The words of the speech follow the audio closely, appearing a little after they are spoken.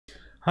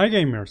Hi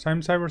gamers,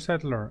 I'm Cyber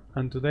Settler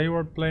and today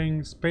we're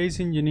playing Space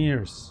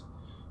Engineers.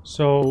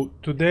 So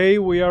today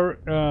we are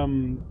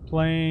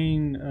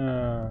playing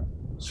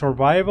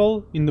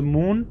survival in the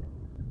moon.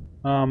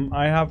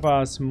 I have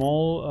a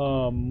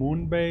small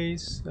moon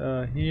base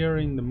here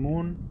in the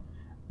moon,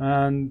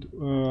 and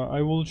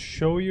I will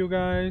show you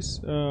guys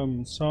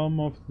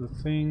some of the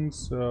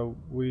things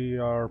we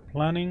are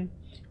planning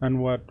and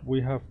what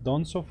we have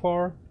done so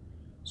far.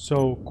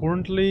 So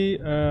currently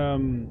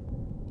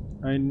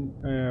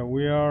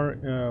we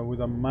are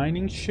with a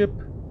mining ship,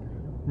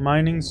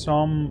 mining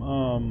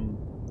some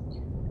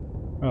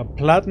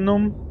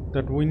platinum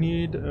that we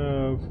need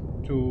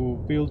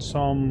to build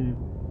some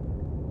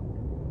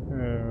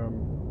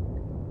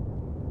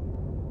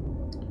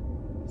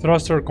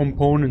thruster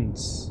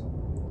components.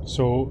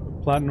 So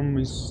platinum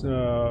is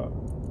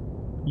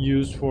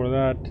used for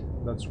that.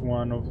 That's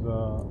one of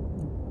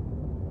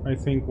the, I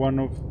think, one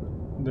of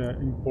the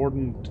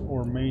important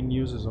or main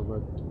uses of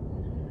it.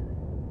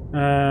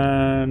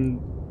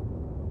 And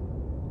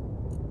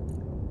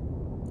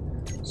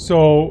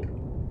so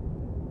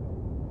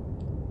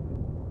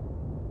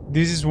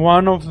this is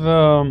one of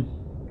the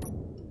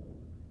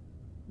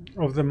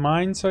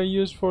mines I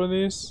use for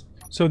this.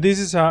 So this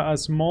is a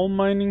small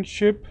mining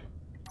ship,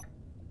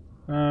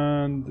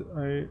 and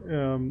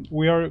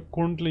we are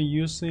currently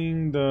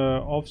using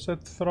the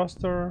offset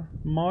thruster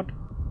mod.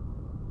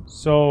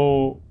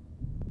 So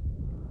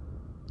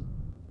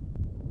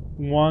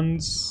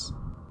once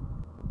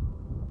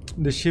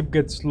the ship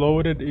gets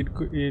loaded,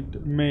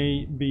 it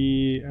may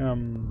be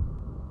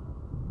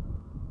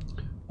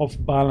off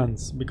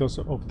balance because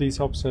of this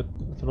offset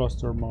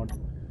thruster mod.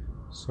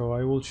 So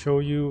I will show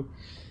you.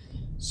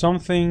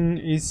 Something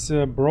is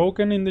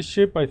broken in the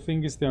ship. I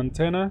think it's the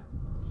antenna.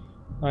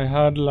 I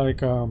had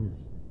like an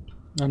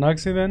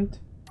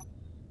accident,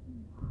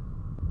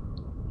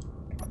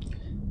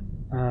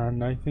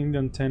 and I think the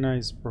antenna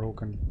is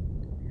broken.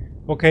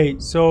 Okay,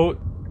 so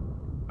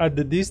at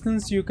the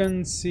distance you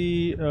can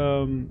see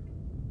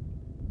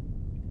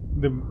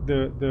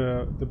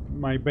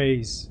my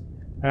base.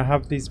 I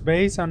have this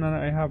base, and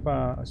I have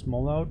a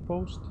small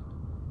outpost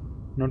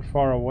not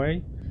far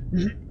away.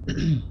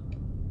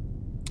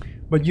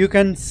 But you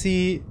can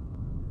see,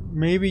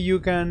 maybe you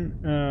can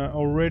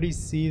already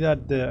see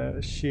that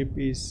the ship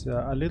is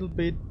a little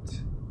bit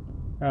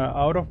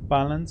out of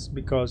balance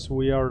because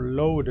we are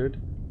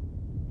loaded.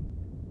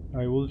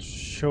 I will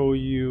show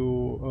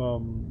you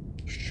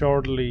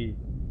shortly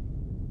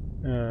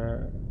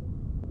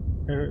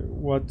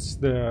what's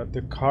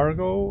the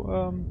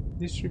cargo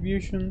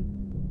distribution.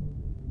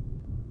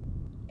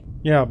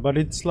 Yeah, but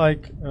it's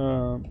like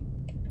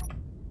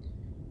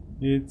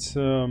it's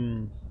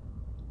on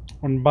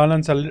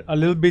balance a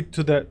little bit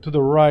to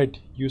the right.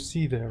 You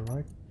see there,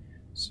 right?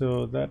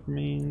 So that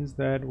means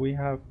that we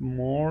have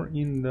more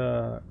in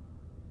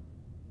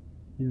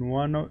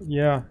one of,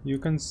 yeah, you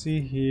can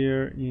see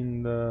here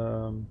in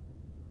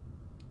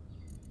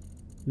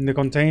the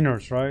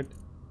containers, right?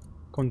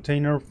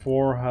 Container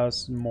 4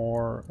 has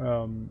more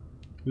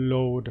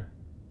load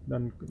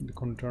than the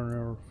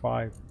container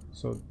 5,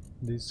 so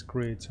this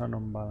creates an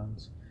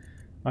imbalance.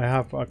 I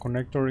have a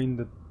connector in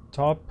the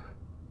top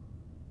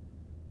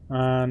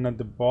and at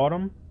the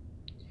bottom,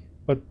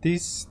 but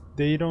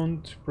they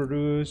don't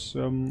produce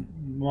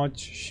much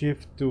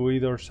shift to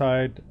either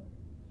side.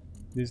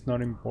 This is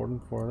not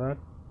important for that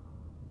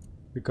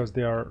because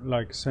they are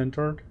like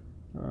centered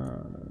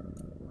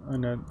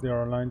and they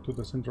are aligned to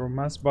the center of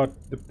mass, but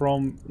the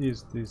problem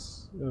is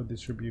this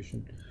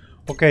distribution.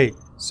 Okay,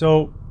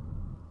 so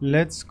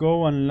let's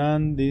go and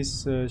land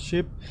this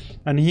ship,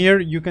 and here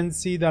you can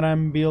see that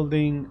I'm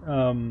building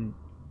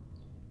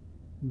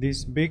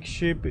this big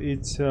ship.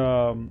 It's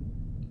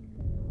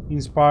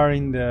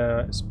inspiring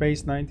the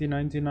Space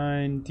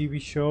 1999 TV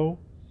show.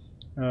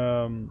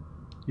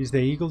 Is the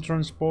Eagle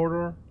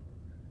Transporter,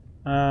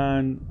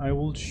 and I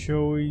will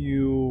show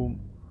you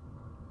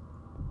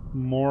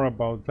more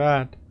about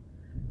that.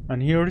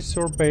 And here is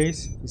our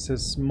base. It's a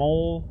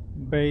small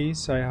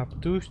base. I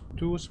have two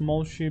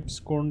small ships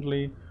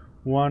currently,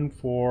 one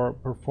for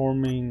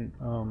performing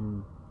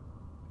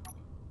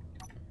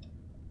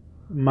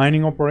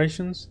mining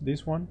operations,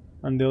 this one,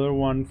 and the other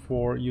one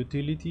for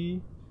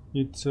utility.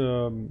 It's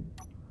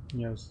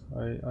yes,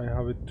 I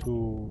have it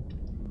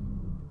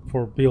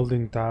for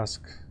building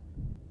task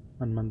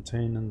and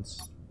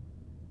maintenance.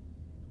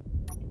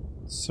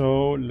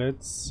 So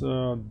let's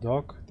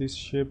dock this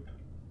ship.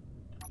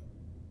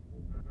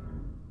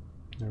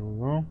 There we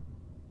go.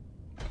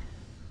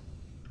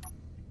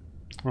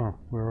 Oh,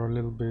 we're a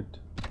little bit.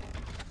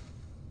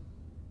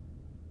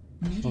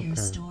 Meteor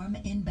storm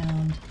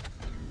inbound.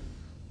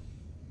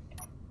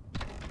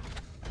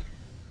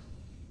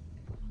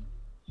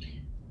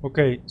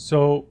 Okay,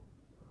 so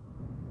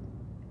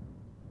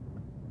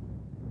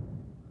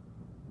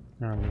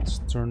now let's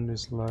turn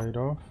this light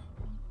off.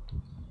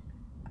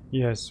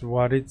 Yes,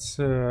 what it's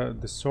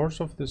the source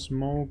of the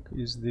smoke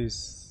is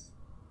this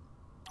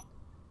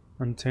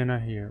antenna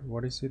here.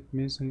 What is it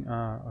missing?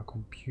 Ah, a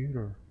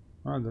computer.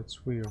 Ah,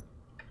 that's weird.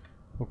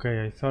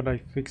 Okay, I thought I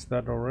fixed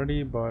that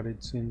already, but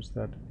it seems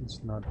that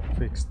it's not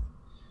fixed.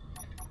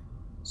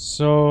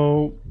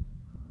 So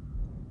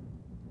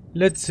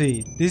let's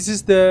see. This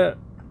is the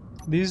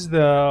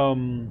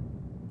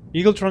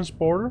Eagle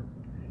transporter,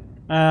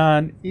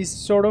 and it's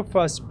sort of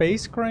a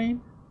space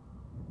crane.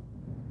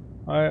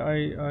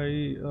 I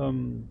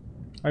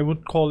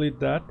would call it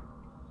that.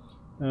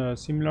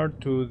 Similar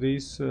to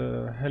this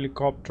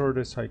helicopter,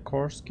 the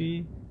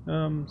Sikorsky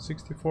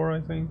 64, I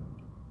think.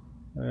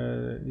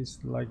 It's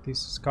like this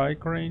sky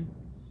crane,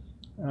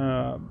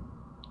 uh,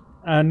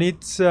 and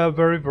it's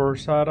very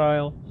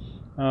versatile.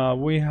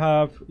 We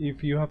have,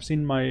 if you have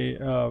seen my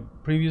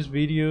previous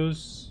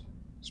videos,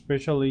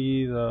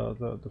 especially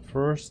the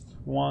first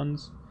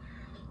ones,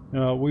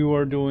 we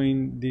were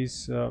doing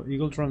this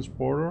Eagle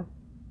transporter,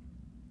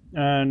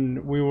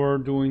 and we were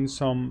doing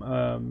some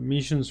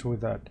missions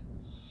with that.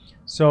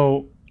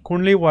 So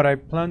currently what I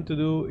plan to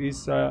do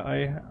is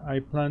I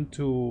plan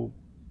to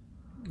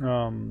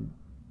um,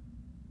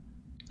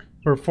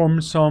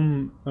 perform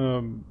some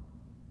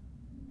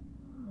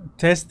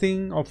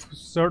testing of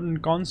certain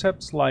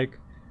concepts. Like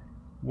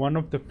one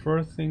of the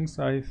first things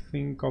I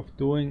think of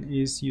doing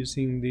is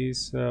using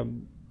this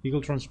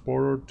Eagle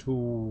transporter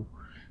to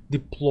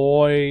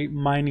deploy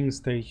mining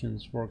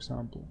stations, for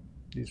example.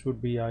 This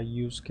would be a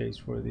use case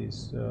for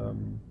this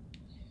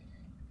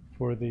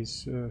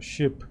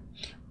ship.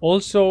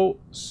 Also,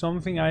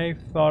 something I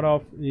thought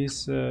of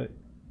is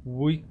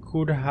we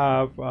could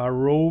have a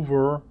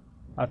rover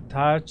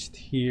attached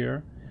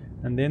here,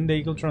 and then the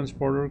Eagle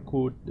transporter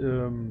could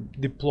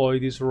deploy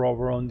this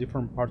rover on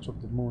different parts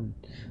of the moon.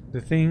 The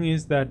thing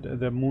is that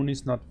the moon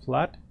is not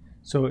flat,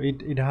 so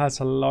it has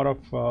a lot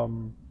of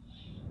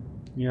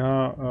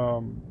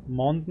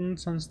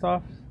mountains and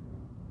stuff,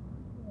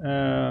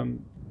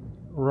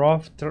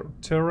 rough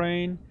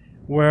terrain,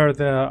 where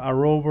a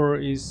rover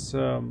is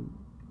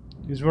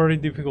very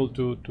difficult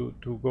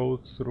to go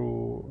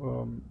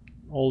through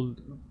all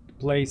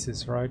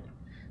places, right?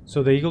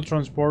 So the Eagle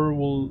transporter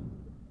will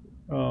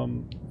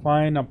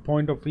find a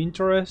point of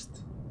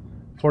interest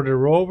for the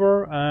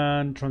rover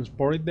and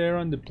transport it there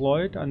and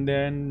deploy it, and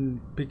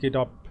then pick it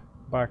up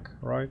back,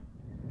 right?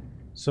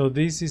 So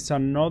this is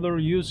another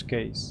use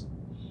case.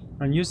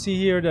 And you see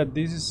here that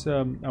this is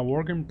a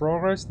work in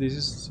progress. This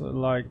is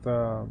like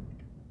the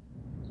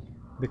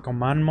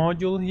command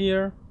module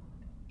here.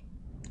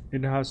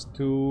 It has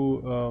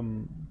two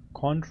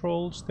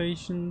control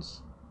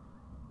stations,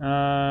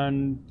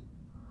 and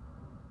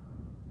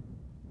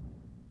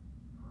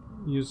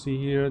you see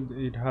here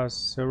it has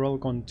several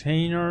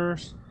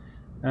containers,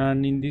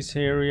 and in this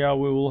area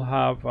we will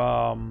have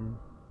a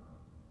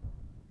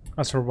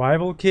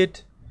survival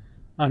kit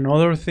and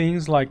other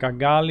things like a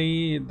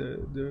galley.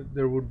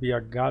 There would be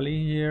a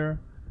galley here,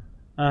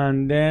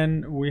 and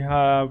then we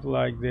have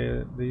like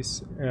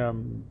this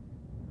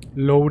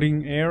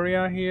loading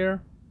area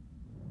here.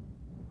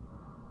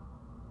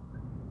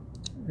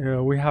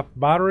 We have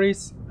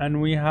batteries, and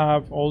we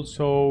have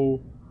also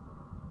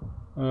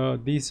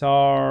these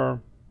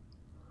are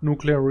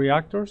nuclear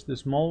reactors, the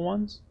small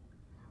ones.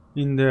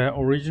 In the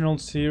original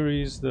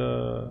series,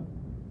 the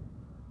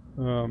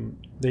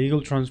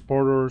Eagle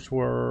transporters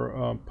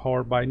were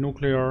powered by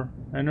nuclear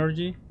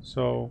energy,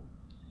 so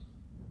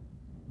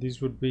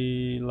this would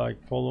be like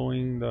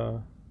following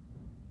the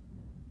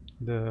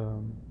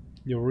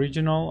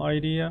original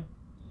idea.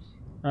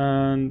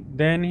 And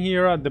then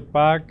here at the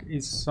back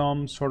is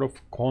some sort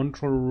of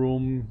control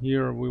room.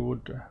 Here we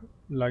would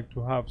like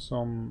to have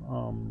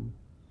some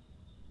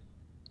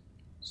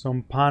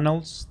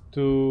panels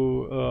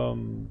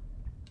to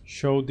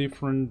show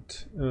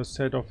different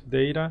set of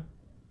data,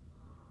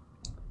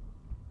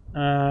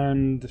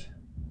 and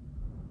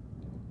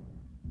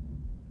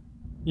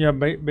yeah,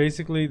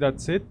 basically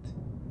that's it.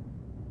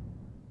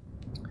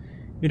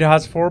 It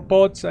has 4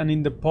 pods, and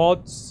in the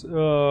pods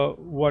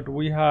what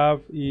we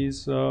have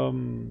is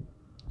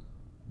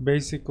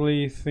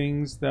basically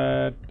things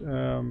that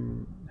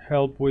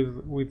help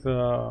with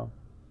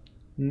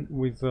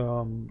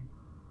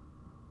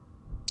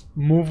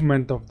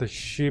movement of the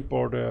ship,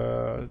 or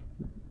the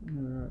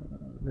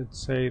let's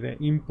say the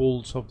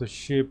impulse of the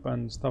ship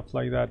and stuff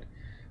like that.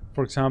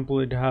 For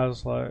example, it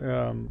has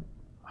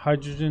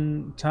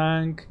hydrogen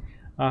tank,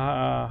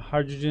 a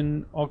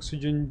hydrogen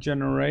oxygen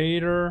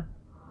generator,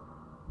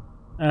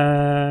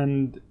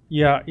 and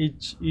yeah,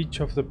 each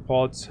of the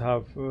pods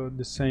have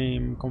the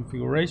same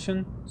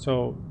configuration.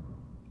 So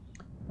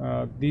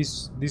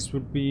this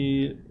would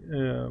be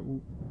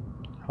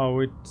how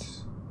it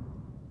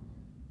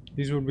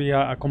this would be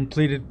a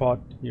completed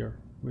pod. Here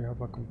we have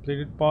a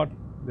completed pod.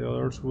 The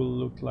others will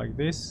look like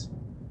this,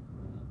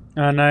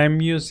 and I'm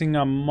using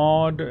a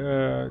mod,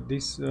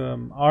 this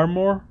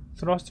armor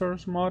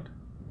thrusters mod,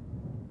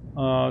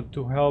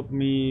 to help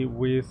me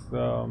with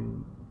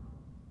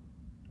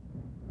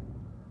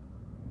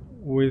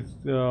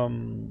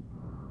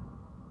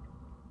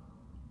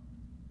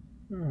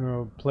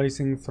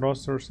placing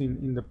thrusters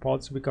in the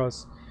pods,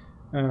 because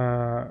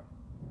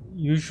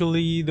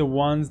usually the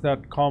ones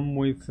that come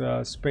with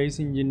space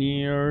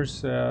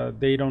engineers,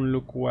 they don't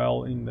look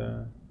well in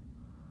the,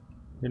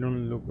 they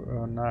don't look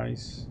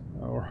nice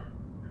or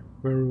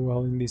very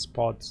well in these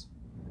pods.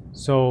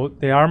 So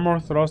the armor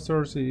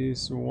thrusters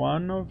is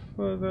one of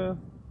the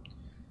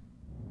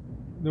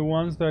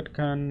ones that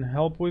can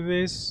help with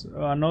this.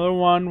 Another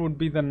one would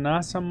be the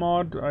NASA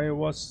mod. I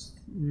was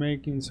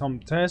making some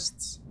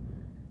tests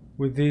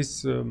with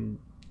this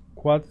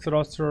quad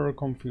thruster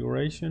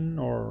configuration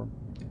or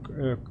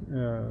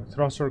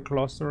thruster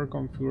cluster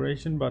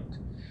configuration, but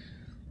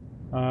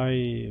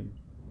I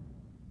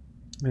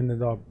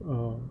ended up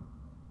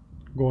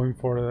going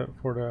for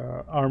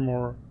the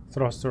armor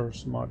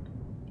thrusters mod.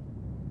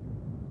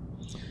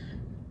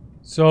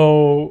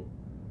 So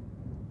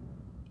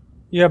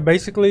yeah,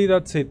 basically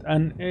that's it.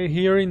 And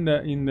here in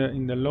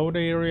the load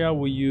area,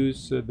 we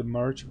use the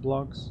merge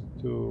blocks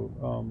to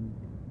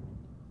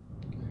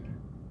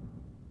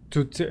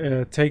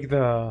take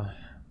the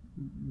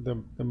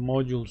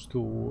modules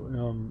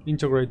to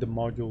integrate the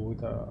module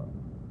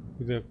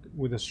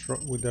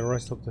with the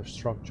rest of the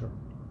structure.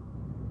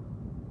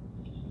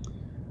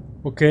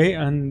 Okay,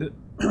 and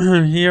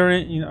here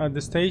at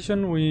the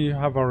station we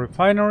have a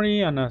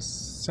refinery and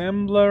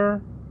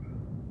assembler.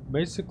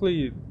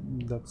 Basically,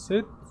 that's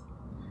it.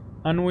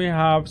 And we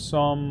have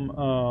some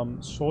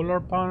solar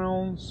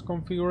panels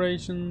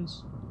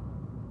configurations.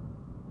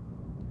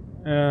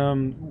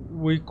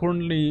 We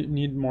currently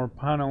need more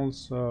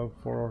panels for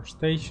our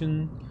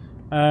station,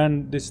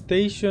 and the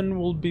station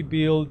will be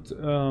built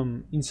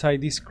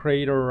inside this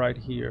crater right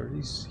here,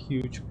 this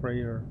huge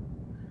crater.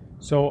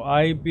 So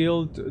I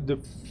built the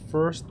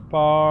first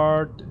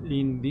part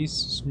in this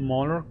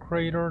smaller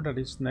crater that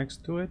is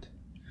next to it.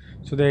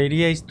 So the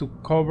idea is to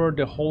cover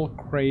the whole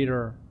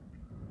crater,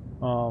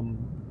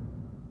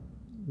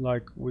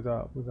 like with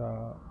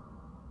a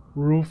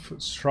roof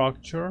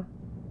structure,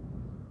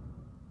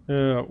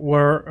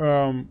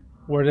 where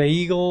the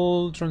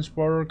Eagle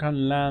transporter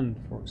can land,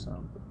 for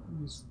example.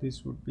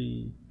 This would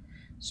be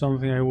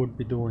something I would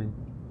be doing.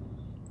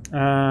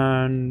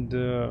 And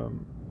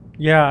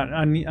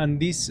yeah, and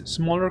this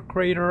smaller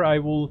crater, I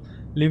will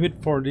leave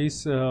it for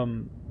this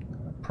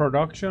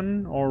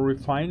production or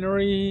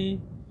refinery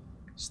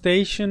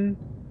station.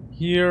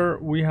 Here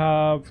we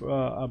have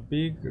a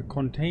big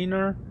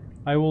container.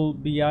 I will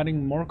be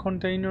adding more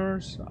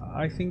containers.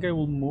 I think I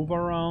will move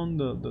around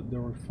the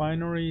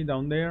refinery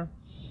down there,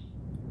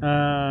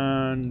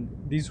 and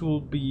this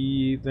will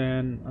be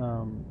then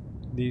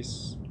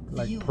this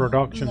like Fuel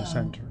production low.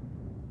 center.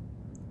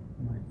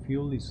 My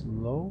fuel is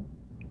low.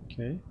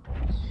 Okay.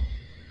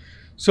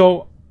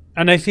 So,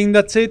 and I think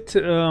that's it.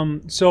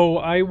 So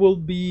I will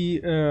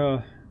be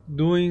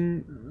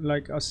doing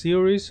like a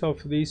series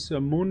of these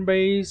moon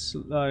base.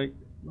 Like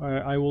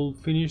I will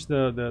finish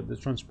the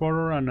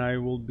transporter, and I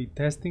will be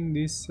testing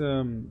these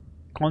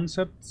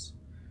concepts,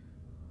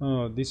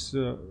 these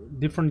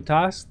different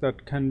tasks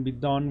that can be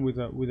done with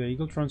the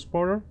Eagle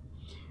transporter.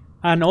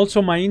 And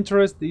also my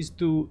interest is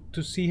to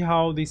see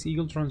how this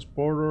Eagle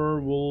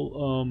transporter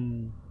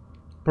will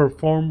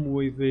perform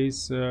with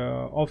this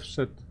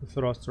offset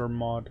thruster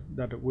mod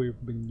that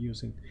we've been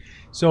using.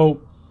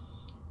 So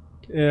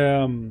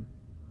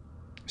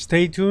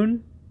stay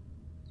tuned,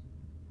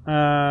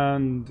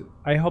 and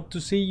I hope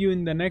to see you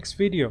in the next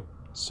video.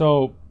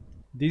 So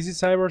this is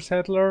Cyber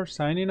Settler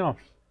signing off.